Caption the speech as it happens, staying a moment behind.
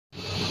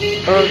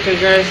Okay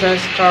guys, I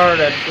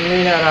started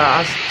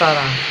Minara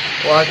Astara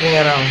walking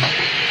around.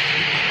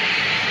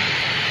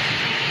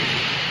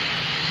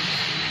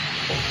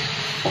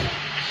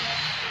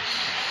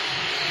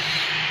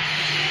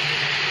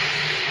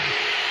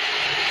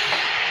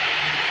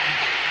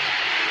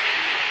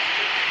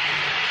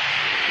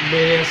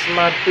 Very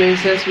smart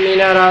places,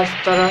 Minara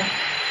Astara.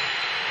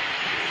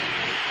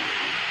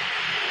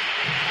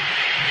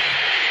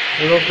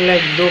 Look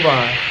like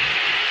Dubai.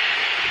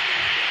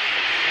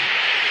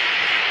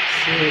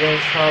 See guys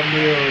how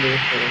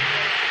beautiful.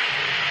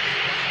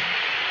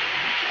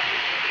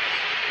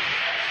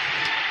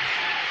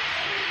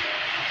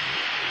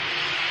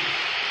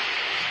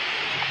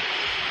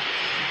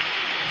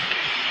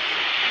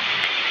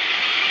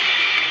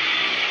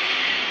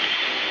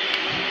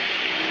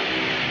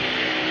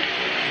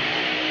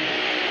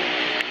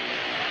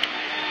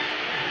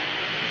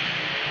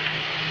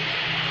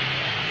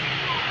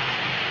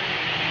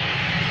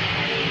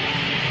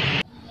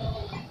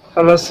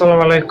 Halo,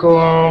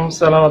 assalamualaikum,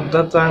 selamat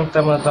datang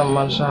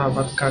teman-teman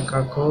sahabat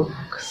kakakku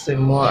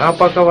semua.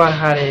 Apa kabar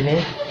hari ini?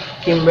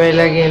 Kembali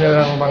lagi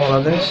orang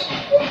Bangladesh.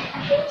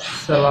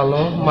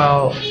 Selalu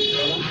mau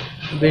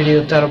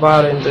video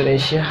terbaru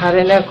Indonesia.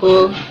 Hari ini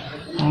aku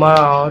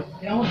mau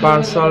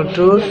parcel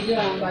tour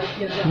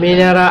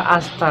Minara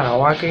Astara,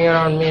 walking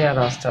around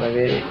Minara Astara.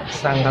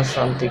 Sangat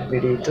cantik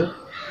video itu.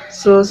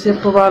 So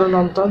siapa baru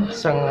nonton,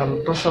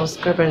 jangan lupa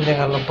subscribe dan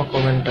jangan lupa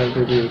komentar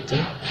video itu.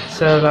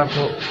 Saya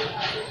aku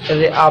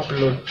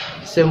upload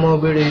semua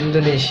video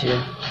Indonesia.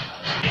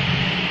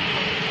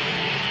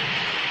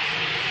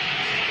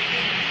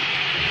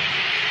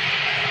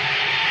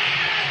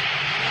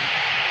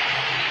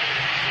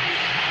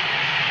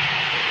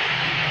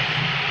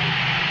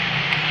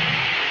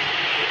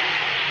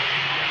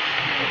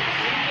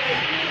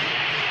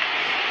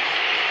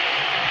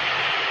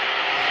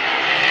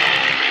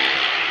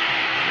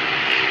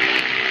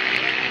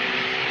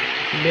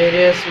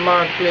 Very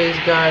smart place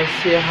guys,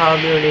 see how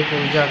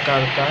beautiful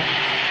Jakarta.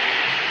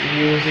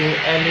 Using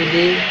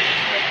LED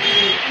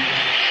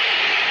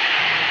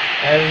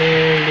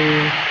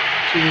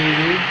TV,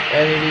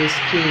 LED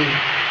screen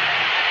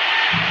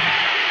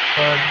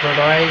for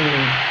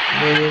driving.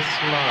 Very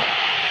smart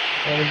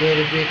and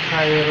very big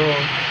high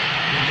road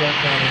in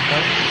Jakarta.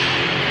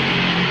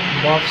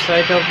 Both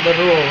side of the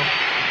road,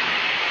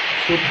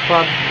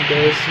 footpath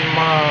very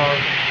smart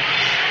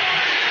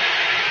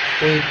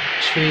with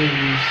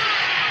trees.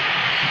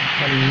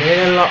 And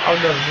middle of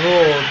the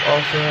road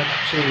also have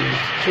trees.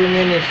 Too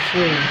many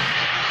trees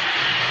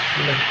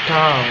in the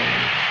town.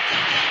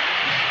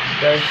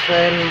 The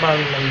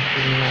environment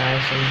is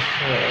nice and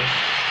fresh.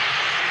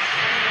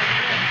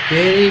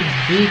 Very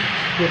big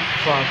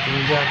footpath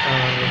in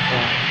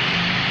Jakarta.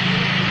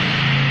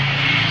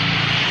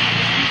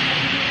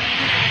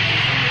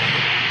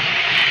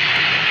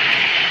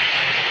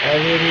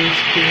 LED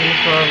screen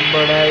for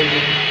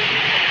driving.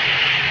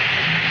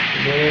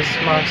 Very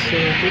smart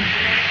city.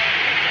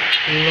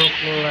 Look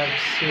like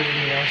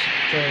Sydney,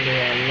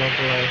 Australia. Look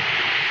like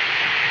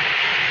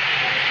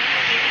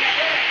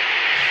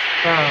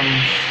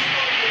France.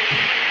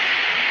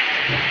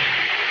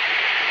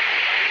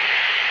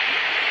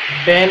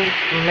 Bank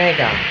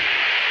Mega.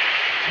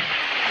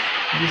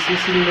 This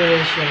is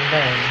Indonesian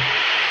bank.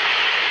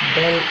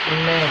 Bank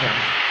Mega.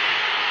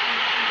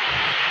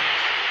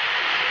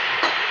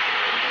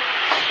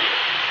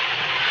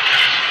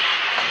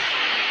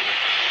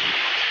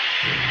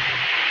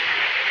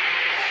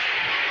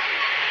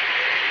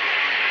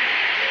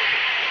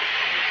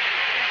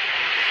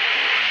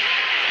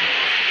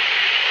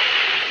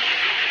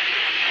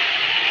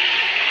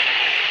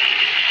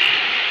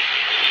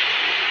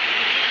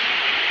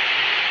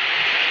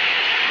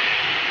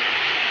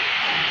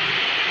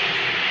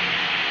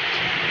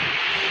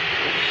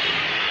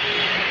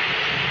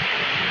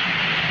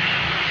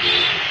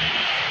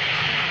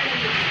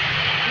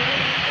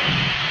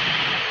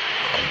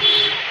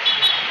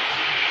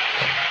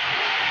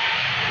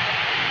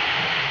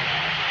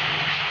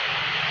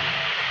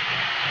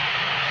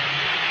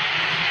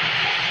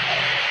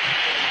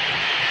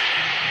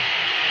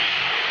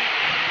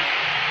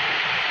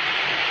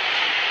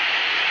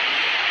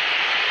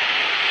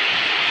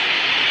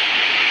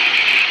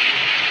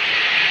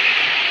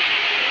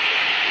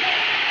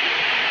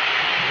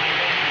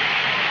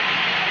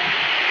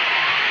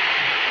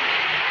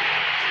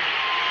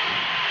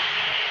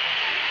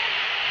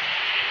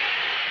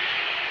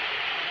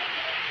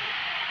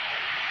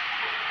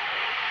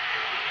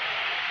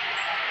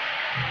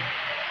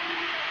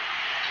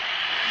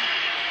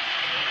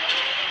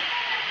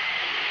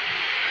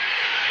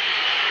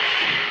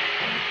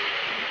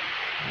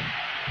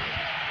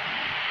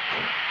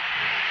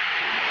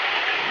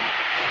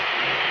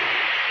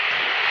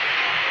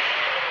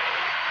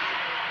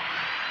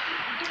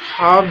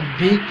 How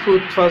big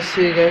footpath,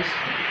 see guys,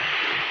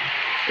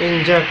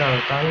 in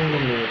Jakarta,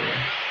 unbelievable.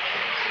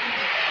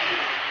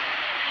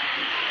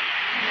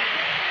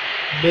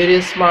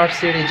 Very smart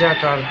city,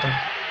 Jakarta.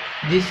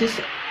 This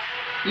is,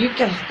 you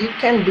can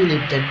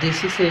believe that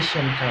this is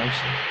Asian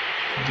country.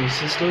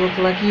 This is look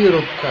like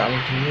European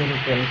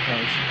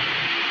country.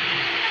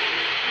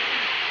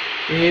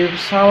 If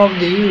some of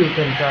the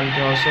European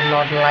countries also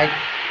not like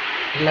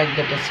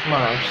that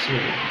smart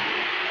city.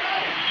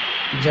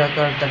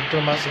 Jakarta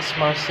too much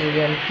smart city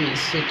and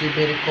peace city,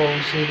 very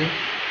cold city,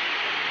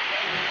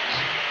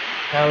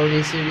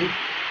 healthy city,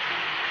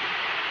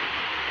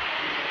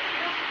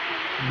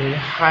 very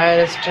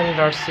higher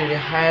standard city,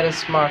 higher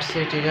smart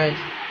city, guys.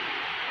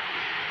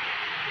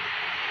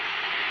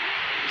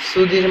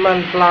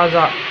 Sudirman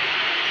Plaza,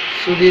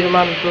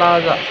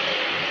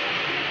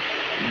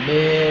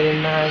 very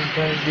nice,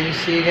 guys. Do you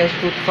see, guys,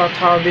 footpath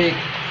how big?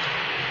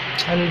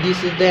 And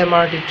this is the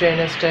MRT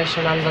train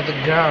station under the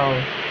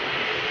ground.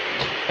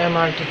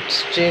 MRT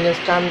train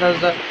stand under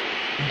the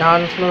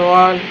down floor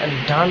 1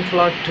 and down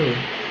floor 2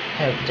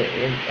 have the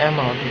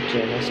MRT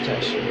train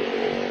station.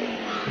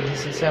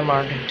 This is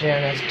MRT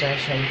train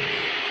station.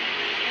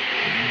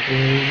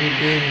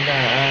 Very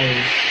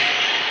nice.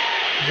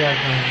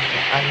 Jakarta.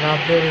 I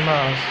love very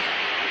much.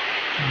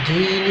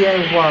 Daily I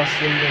watch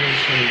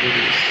Indonesian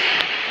videos.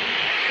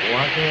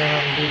 Walking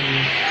around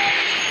Delhi.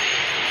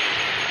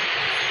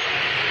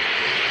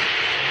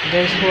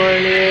 Guys, for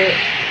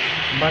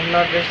but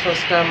not yet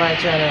subscribe my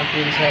channel,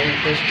 please I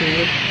request to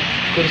you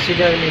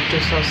consider me to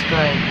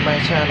subscribe my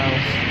channel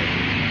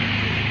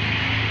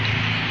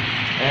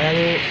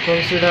and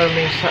consider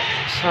me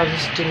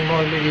suggesting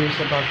more videos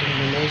about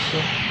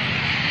Indonesia.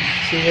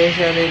 See, guys,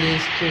 I really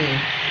scheme.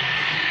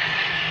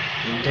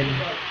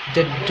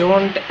 They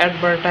don't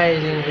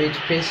advertising with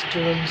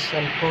festoons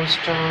and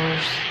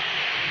posters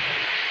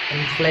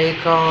and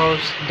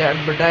placards. They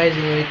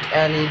advertising with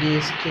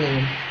LED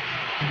scheme,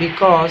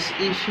 because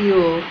if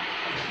you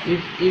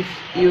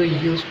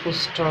use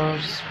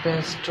posters,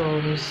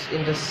 festoons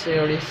in the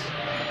series,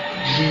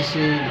 this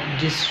is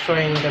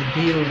destroying the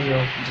beauty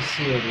of the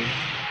series.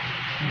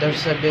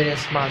 There's a very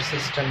smart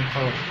system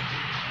for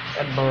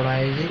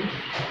advertising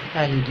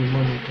and the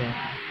monitor.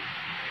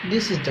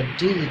 This is the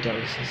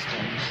digital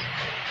system,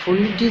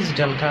 fully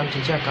digital country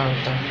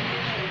Jakarta,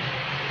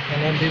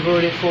 and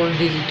everybody full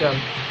digital.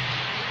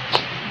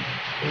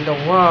 In the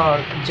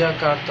world,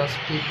 Jakarta's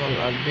people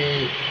are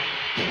very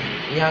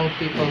young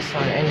people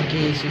are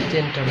engaged with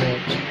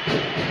internet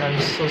and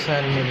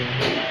social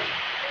media.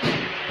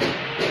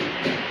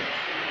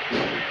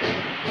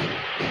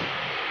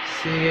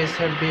 See, guys,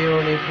 a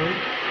beautiful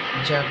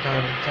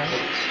Jakarta.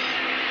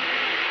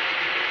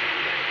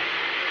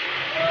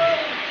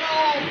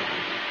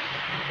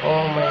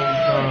 Oh my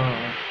god,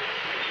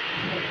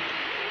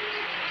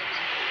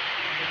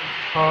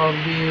 how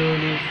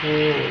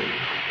beautiful.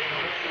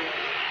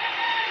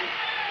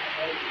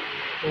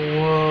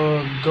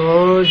 Whoa,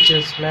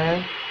 gorgeous,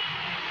 man.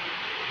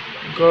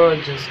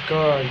 Gorgeous.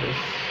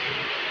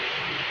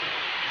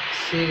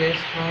 See, guys,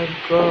 how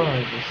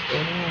gorgeous.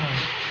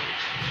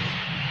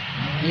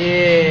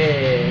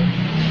 Yeah.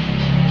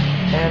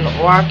 And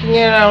walking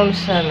around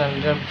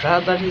Sanan, the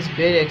brother is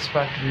very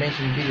expert in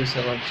making videos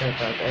about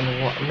Jakarta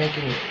and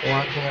walking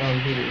around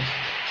videos.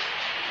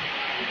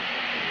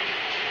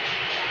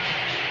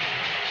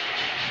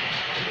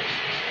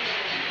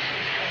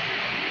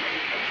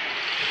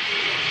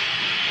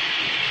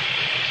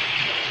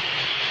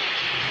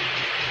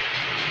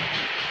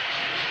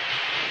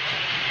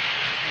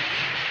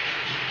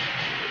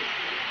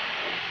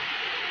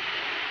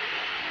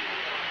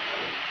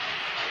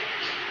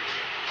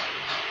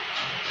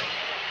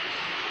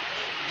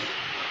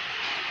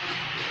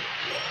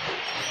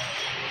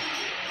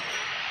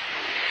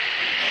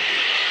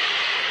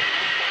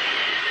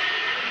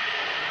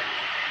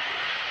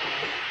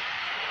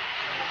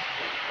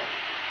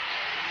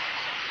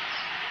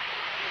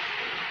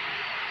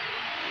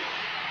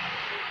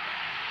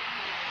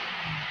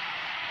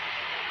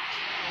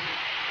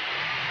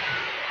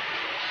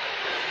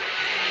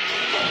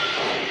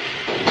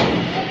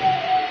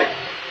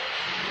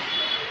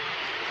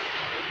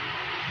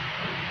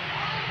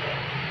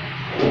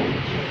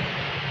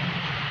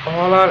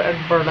 All are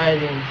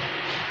advertising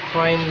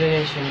for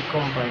Indonesian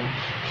company.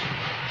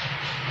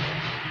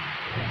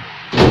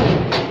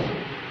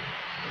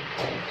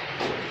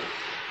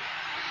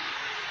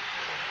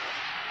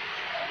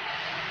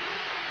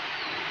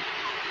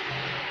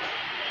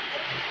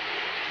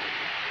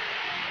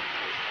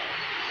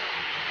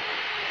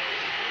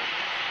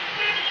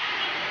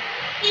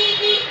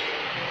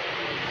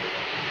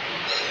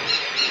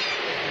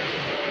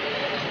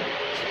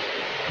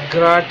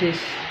 Gratis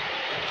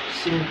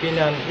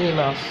simpinan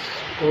imas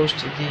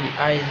post di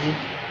IG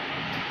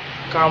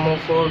kamu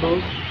follow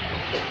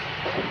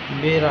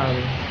beran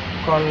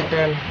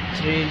content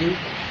 3D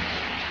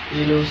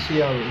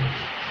illusion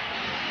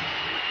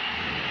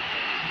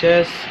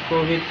test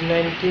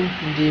COVID-19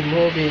 di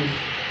mobil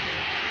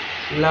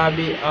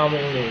labi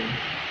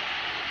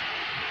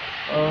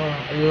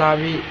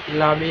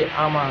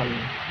aman.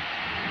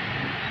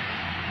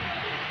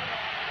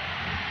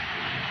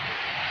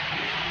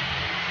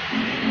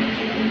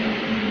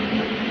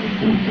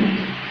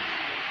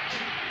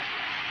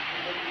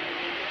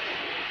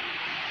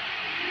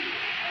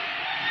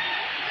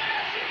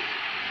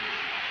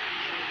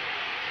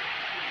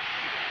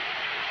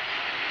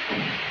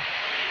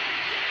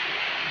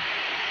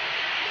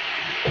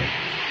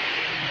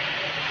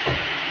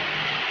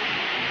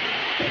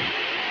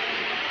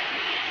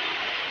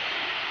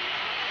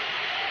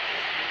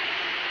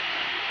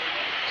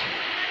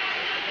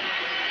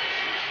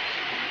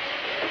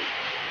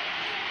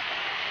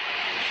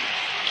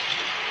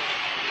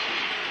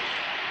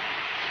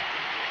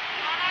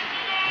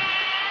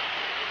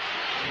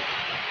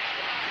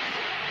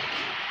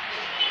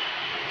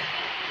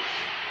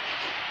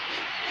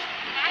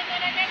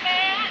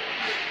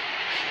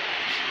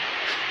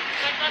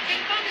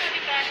 Simpang dari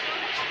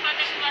Bandung,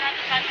 ada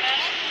 500 meter.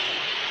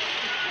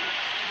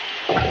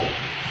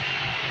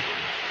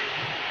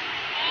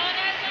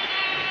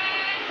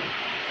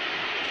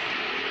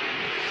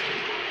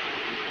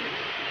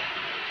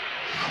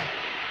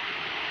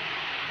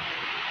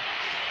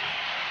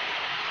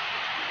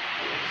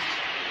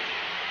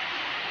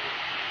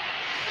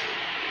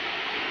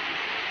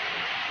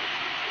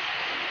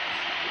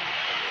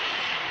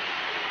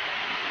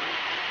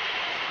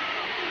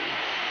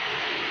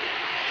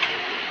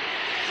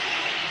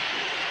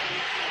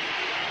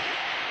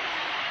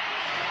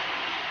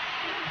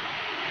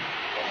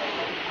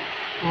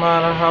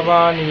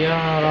 Marhaban ya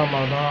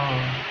Ramadan.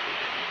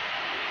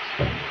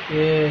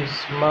 Yes,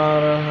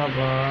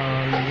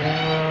 marhaban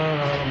ya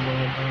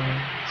Ramadan.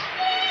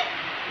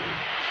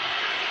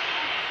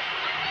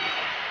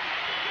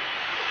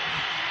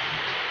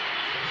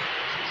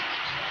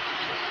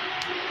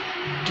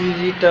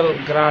 Digital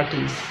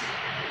gratis.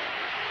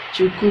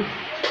 Cukup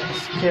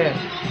scan.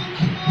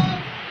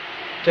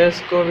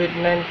 Tes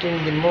COVID-19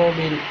 di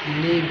mobil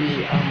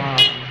lebih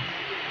aman.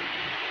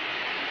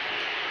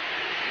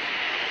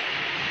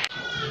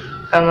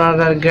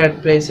 Another great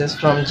places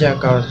from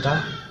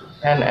Jakarta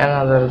and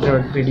another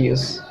great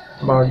videos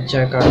about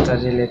Jakarta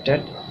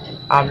related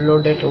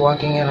uploaded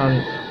walking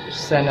around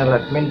channel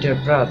at Minter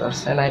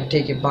Brothers, and I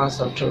take a bus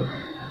or tour.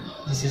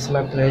 This is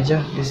my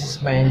pleasure, this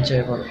is my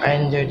enjoyable. I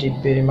enjoyed it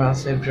very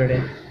much every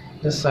day.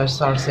 This I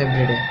search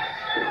every day.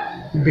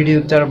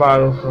 Video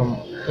terbaru from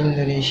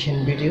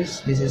Indonesian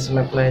videos. This is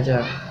my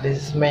pleasure. This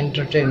is my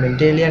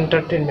entertainment, daily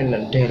entertainment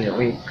and daily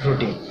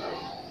routine.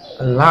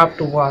 I love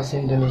to watch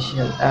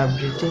Indonesian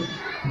everything,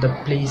 the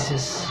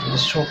places, the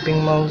shopping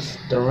malls,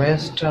 the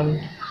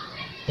restaurant,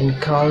 in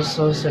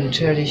cultures and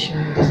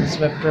tradition. This is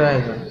my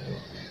pleasure.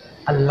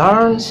 I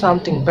learned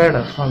something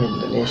better from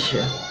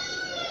Indonesia.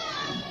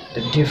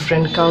 The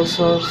different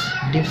cultures,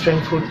 different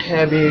food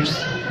habits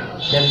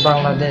than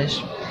Bangladesh,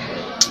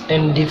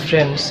 and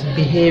different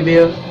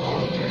behavior,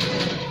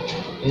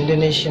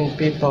 Indonesian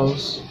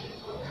peoples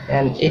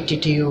and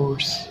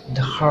attitudes,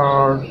 the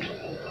heart,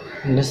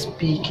 and the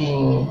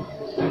speaking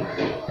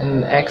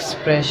and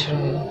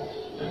expression,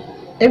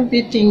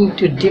 everything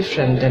too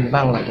different than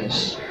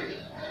Bangladesh.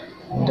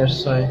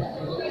 That's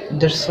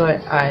why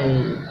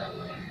I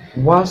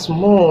watch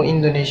more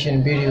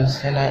Indonesian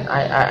videos, and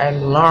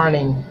I'm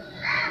learning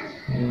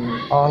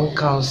all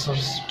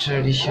cultures,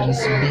 traditions,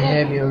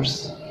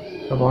 behaviors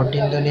about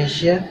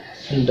Indonesia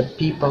and the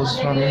peoples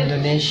from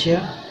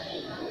Indonesia,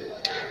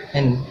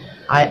 and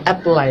I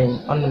apply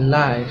on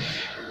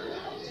life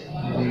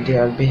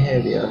their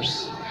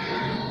behaviors,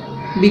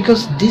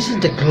 because this is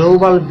the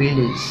global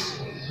village.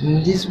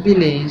 In this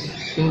village,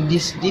 in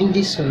this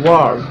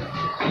world,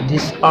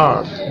 this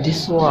earth,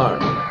 this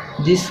world,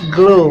 this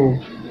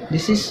globe,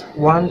 this is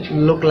one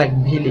look like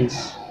village.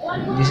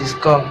 This is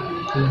called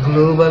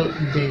global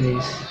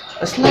village.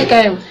 It's like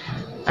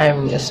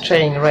I'm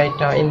staying right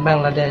now in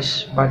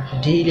Bangladesh, but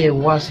daily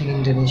watching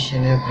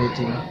Indonesian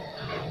everything.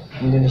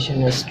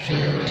 Indonesian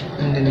street,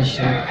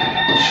 Indonesian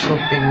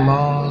shopping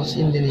malls,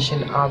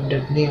 Indonesian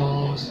update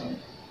news.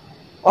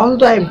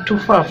 Although I'm too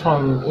far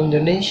from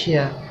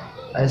Indonesia,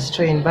 I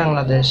stay in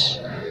Bangladesh,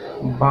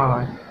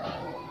 but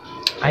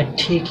I'm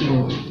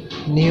taking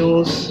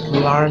news,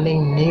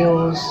 learning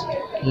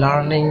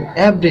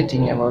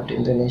everything about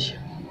Indonesia.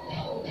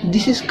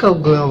 This is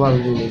called global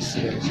village,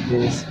 guys.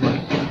 This is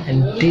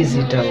and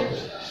digital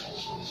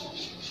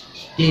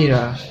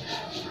era,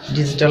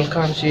 digital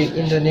country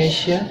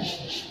Indonesia.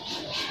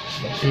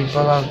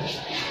 People are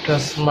too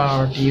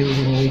smart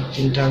using with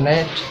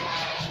internet.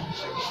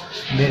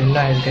 Very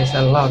nice, guys.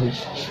 I love it.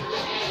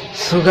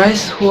 So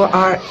guys who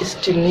are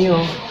still new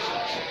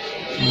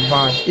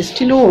but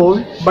still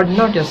old but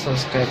not yet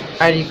subscribed,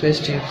 I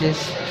request you, please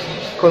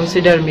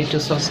consider me to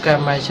subscribe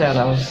my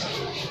channels.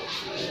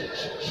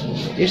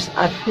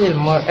 I feel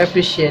more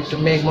appreciate to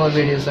make more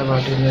videos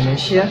about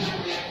Indonesia,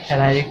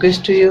 and I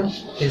request to you,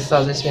 please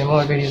suggest me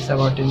more videos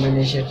about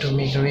Indonesia to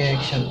make a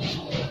reaction.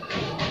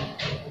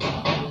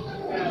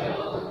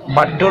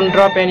 But don't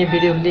drop any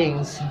video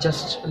links,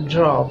 just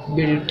drop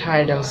video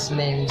titles,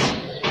 names,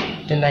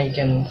 then I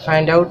can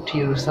find out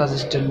your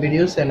suggested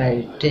videos and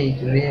I take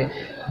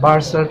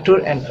virtual tour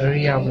and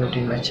re-upload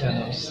in my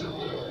channels.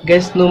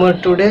 Guys, no more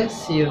today.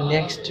 See you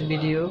next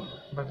video.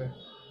 Bye bye.